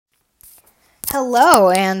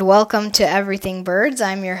Hello and welcome to Everything Birds.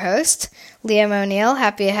 I'm your host, Liam O'Neill.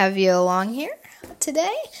 Happy to have you along here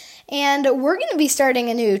today. And we're going to be starting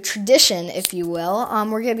a new tradition, if you will.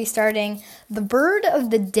 We're going to be starting the bird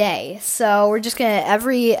of the day. So we're just going to,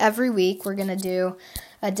 every week, we're going to do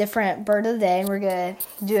a different bird of the day. And we're going to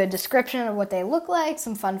do a description of what they look like,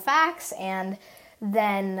 some fun facts, and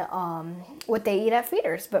then what they eat at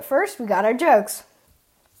feeders. But first, we got our jokes.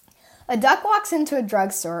 A duck walks into a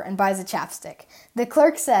drugstore and buys a chapstick. The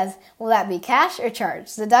clerk says, "Will that be cash or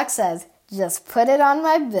charge?" The duck says, "Just put it on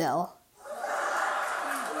my bill."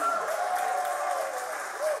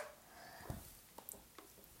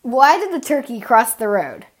 Why did the turkey cross the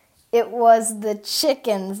road? It was the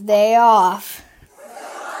chicken's day off.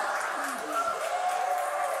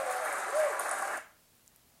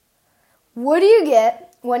 What do you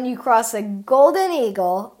get when you cross a golden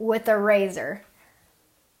eagle with a razor?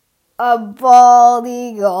 A bald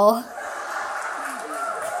eagle.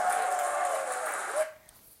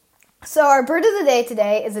 So our bird of the day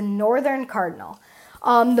today is a northern cardinal.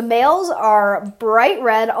 The males are bright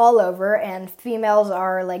red all over and females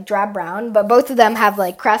are like drab brown, but both of them have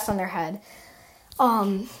like crests on their head.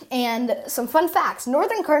 And some fun facts.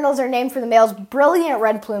 Northern cardinals are named for the male's brilliant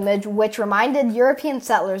red plumage, which reminded European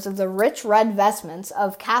settlers of the rich red vestments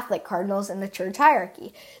of Catholic cardinals in the church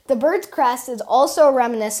hierarchy. The bird's crest is also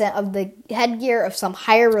reminiscent of the headgear of some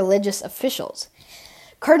higher religious officials.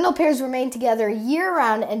 Cardinal pairs remain together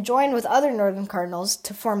year-round and join with other northern cardinals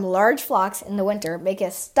to form large flocks in the winter, making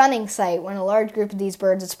a stunning sight when a large group of these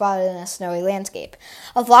birds is spotted in a snowy landscape.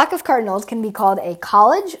 A flock of cardinals can be called a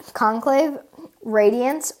college, conclave,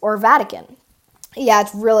 radiance, or Vatican. Yeah,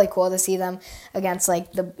 it's really cool to see them against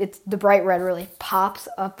the bright red really pops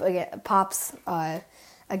against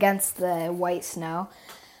the white snow.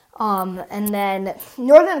 And then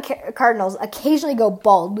northern cardinals occasionally go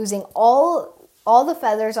bald, losing all the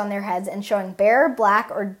feathers on their heads and showing bare, black,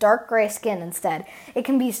 or dark gray skin instead. It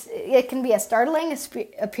can be a startling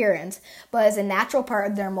appearance, but is a natural part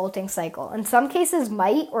of their molting cycle. In some cases,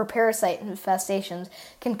 mite or parasite infestations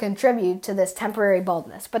can contribute to this temporary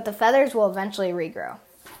baldness, but the feathers will eventually regrow.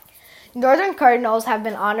 Northern cardinals have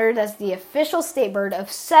been honored as the official state bird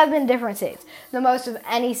of 7 different states, the most of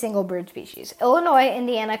any single bird species. Illinois,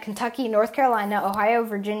 Indiana, Kentucky, North Carolina, Ohio,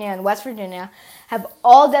 Virginia, and West Virginia have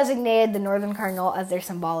all designated the northern cardinal as their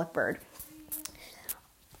symbolic bird.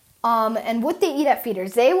 And what they eat at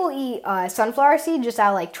feeders, they will eat sunflower seed just out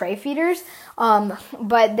of like tray feeders.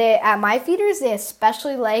 But at my feeders, they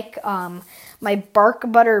especially like my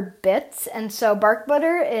bark butter bits. And so bark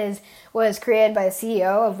butter was created by the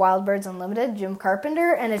CEO of Wild Birds Unlimited, Jim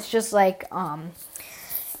Carpenter, and it's just like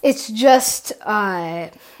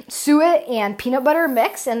suet and peanut butter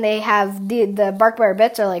mix, and they have the bark butter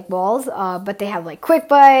bits are like balls, but they have like quick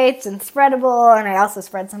bites and spreadable, and I also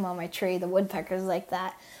spread some on my tree. The woodpeckers like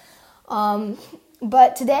that.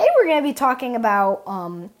 But today we're going to be talking about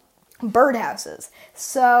birdhouses.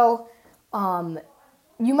 So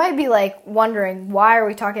you might be like wondering, why are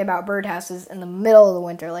we talking about birdhouses in the middle of the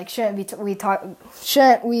winter? Like, shouldn't we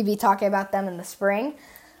be talking about them in the spring?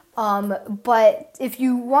 But if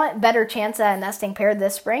you want better chance at a nesting pair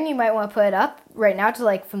this spring, you might want to put it up right now to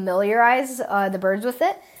like familiarize the birds with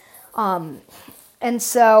it. And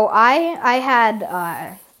so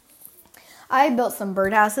I built some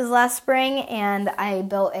birdhouses last spring, and I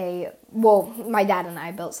built my dad and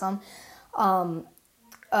I built some,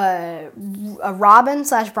 a robin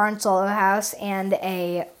 / barn swallow house and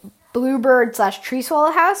a bluebird / tree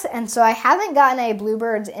swallow house. And so I haven't gotten any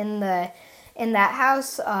bluebirds in that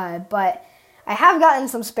house, but I have gotten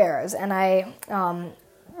some sparrows, and I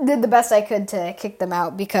did the best I could to kick them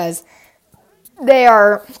out because they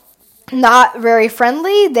are not very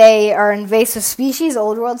friendly. They are invasive species,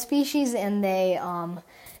 old world species, and they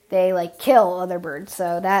like kill other birds,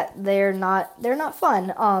 so that they're not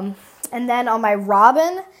fun. And then on my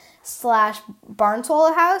robin / barn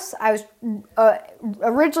swallow house, I was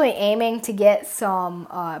originally aiming to get some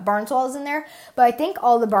barn swallows in there, but I think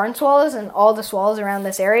all the barn swallows and all the swallows around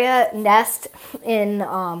this area nest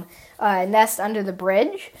under the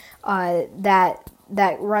bridge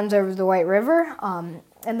that runs over the White River,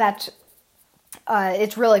 and that's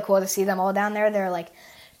it's really cool to see them all down there. They're like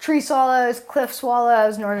tree swallows, cliff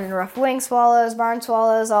swallows, northern rough-winged swallows, barn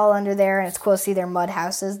swallows, all under there, and it's cool to see their mud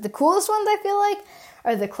houses. The coolest ones, I feel like,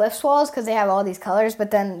 are the cliff swallows because they have all these colors, but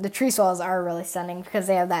then the tree swallows are really stunning because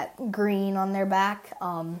they have that green on their back.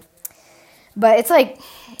 But it's like,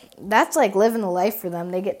 that's like living the life for them.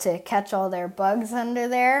 They get to catch all their bugs under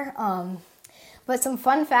there. But some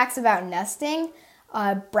fun facts about nesting.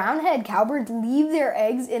 brown-headed cowbirds leave their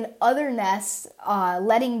eggs in other nests,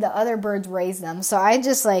 letting the other birds raise them. So I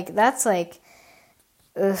just that's ugh.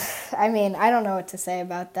 I mean, I don't know what to say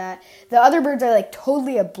about that. The other birds are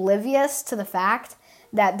totally oblivious to the fact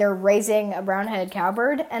that they're raising a brown-headed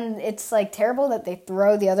cowbird, and it's terrible that they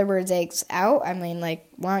throw the other bird's eggs out. I mean,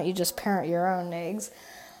 why don't you just parent your own eggs?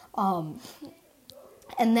 And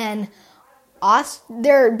then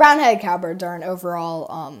their brown-headed cowbirds are an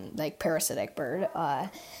overall parasitic bird.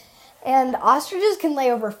 And ostriches can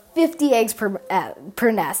lay over 50 eggs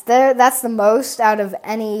per nest. That's the most out of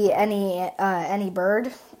any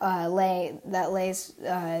bird that lays.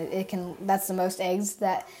 That's the most eggs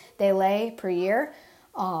that they lay per year,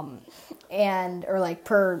 or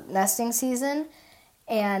per nesting season.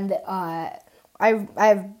 And I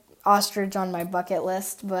have ostrich on my bucket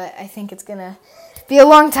list, but I think it's gonna be a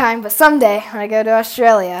long time. But someday when I go to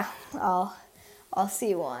Australia, I'll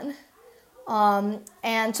see one.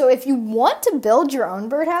 And so if you want to build your own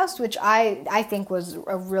birdhouse, which I think was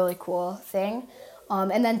a really cool thing,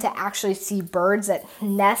 and then to actually see birds that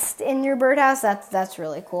nest in your birdhouse, that's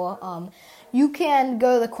really cool. You can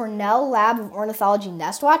go to the Cornell Lab of Ornithology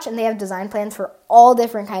Nest Watch, and they have design plans for all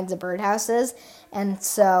different kinds of birdhouses. And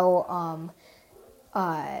so,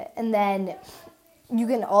 and then you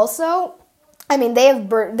can also, they have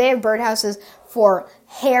birdhouses for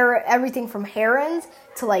everything from herons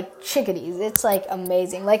to chickadees. It's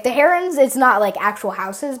amazing. The herons, it's not actual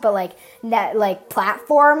houses, but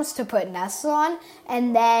platforms to put nests on.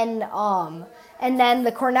 And then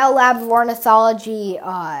the Cornell Lab of Ornithology,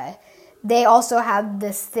 they also have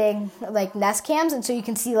this thing nest cams, and so you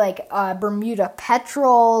can see Bermuda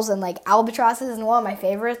petrels and albatrosses. And one of my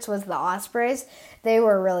favorites was the ospreys. They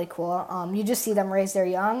were really cool. You just see them raise their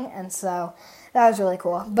young, and so that was really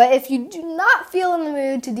cool. But if you do not feel in the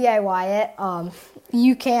mood to DIY it,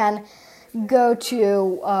 you can go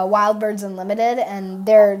to Wild Birds Unlimited, and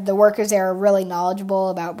the workers there are really knowledgeable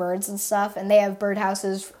about birds and stuff, and they have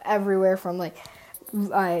birdhouses everywhere from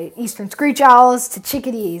eastern screech owls to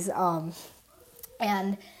chickadees,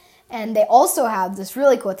 and they also have this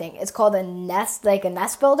really cool thing. It's called a nest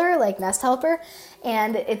builder, nest helper,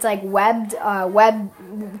 and it's webbed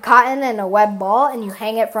cotton and a web ball, and you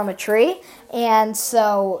hang it from a tree, and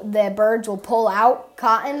so the birds will pull out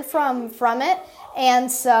cotton from it, and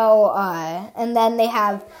so and then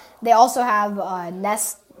they also have a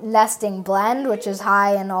nesting blend, which is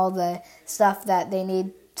high in all the stuff that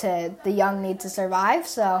the young need to survive.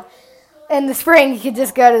 So in the spring, you could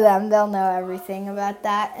just go to them; they'll know everything about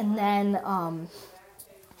that. And then,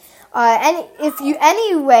 if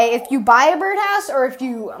you buy a birdhouse or if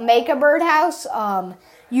you make a birdhouse,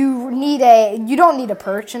 you don't need a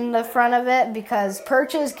perch in the front of it, because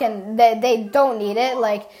perches they don't need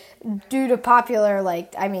it. Due to popular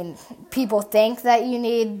people think that you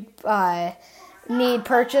need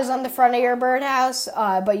perches on the front of your birdhouse,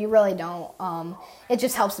 but you really don't. It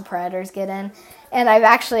just helps the predators get in. And I've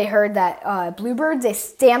actually heard that bluebirds, they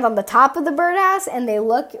stand on the top of the birdhouse and they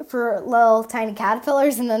look for little tiny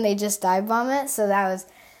caterpillars, and then they just dive bomb it. So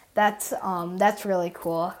that's really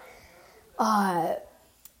cool.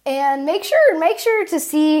 And make sure to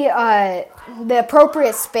see the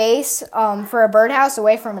appropriate space for a birdhouse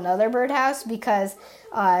away from another birdhouse, because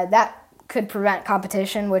that could prevent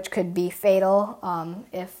competition, which could be fatal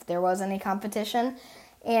if there was any competition.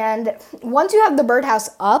 And once you have the birdhouse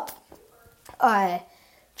up,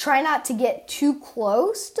 try not to get too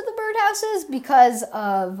close to the birdhouses because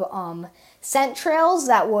of scent trails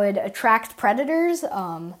that would attract predators. The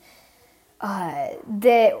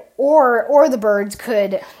birds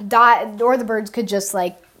could die, or the birds could just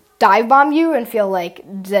dive bomb you and feel like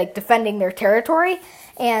defending their territory,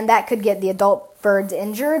 and that could get the adult birds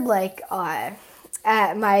injured.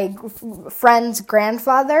 At my friend's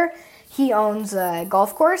grandfather, he owns a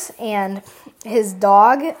golf course, and his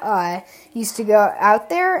dog used to go out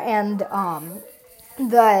there, and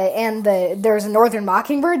there was a northern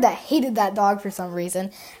mockingbird that hated that dog for some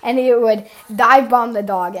reason, and it would dive bomb the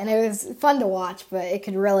dog, and it was fun to watch, but it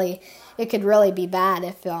could really be bad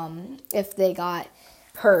if they got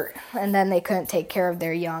hurt, and then they couldn't take care of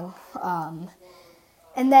their young.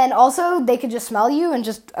 And then also they could just smell you and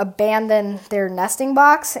just abandon their nesting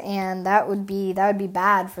box, and that would be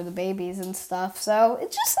bad for the babies and stuff. So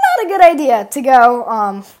it's just not a good idea to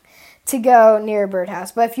go near a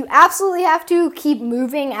birdhouse. But if you absolutely have to, keep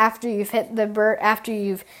moving after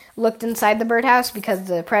you've looked inside the birdhouse, because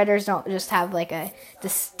the predators don't just have a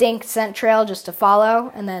distinct scent trail just to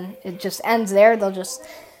follow, and then it just ends there. They'll just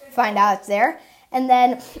find out it's there. And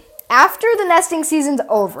then after the nesting season's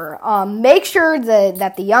over, make sure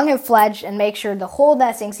that the young have fledged, and make sure the whole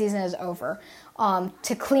nesting season is over.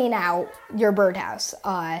 to clean out your birdhouse.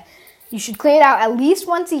 You should clean it out at least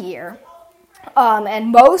once a year.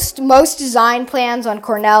 And most design plans on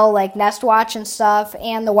Cornell, like Nest Watch and stuff,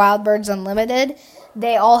 and the Wild Birds Unlimited,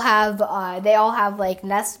 they all have like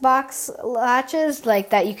nest box latches like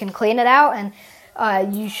that you can clean it out. And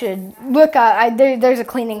you should look at there's a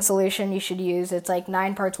cleaning solution you should use. It's like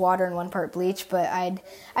 9 parts water and 1 part bleach, but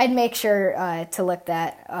I'd make sure to look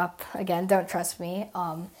that up. Again, don't trust me.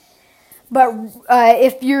 But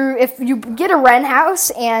if you get a wren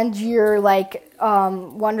house and you're like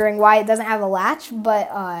wondering why it doesn't have a latch, but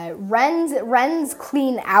wrens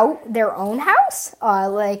clean out their own house,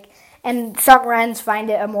 and some wrens find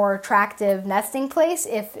it a more attractive nesting place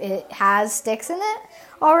if it has sticks in it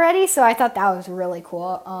already. So I thought that was really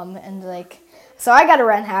cool. So I got a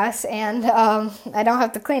wren house and I don't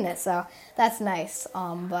have to clean it, so that's nice.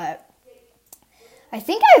 But I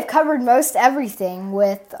think I've covered most everything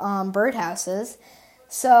with birdhouses.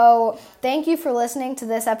 So thank you for listening to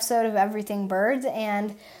this episode of Everything Birds,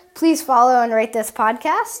 and please follow and rate this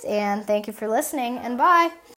podcast, and thank you for listening, and bye.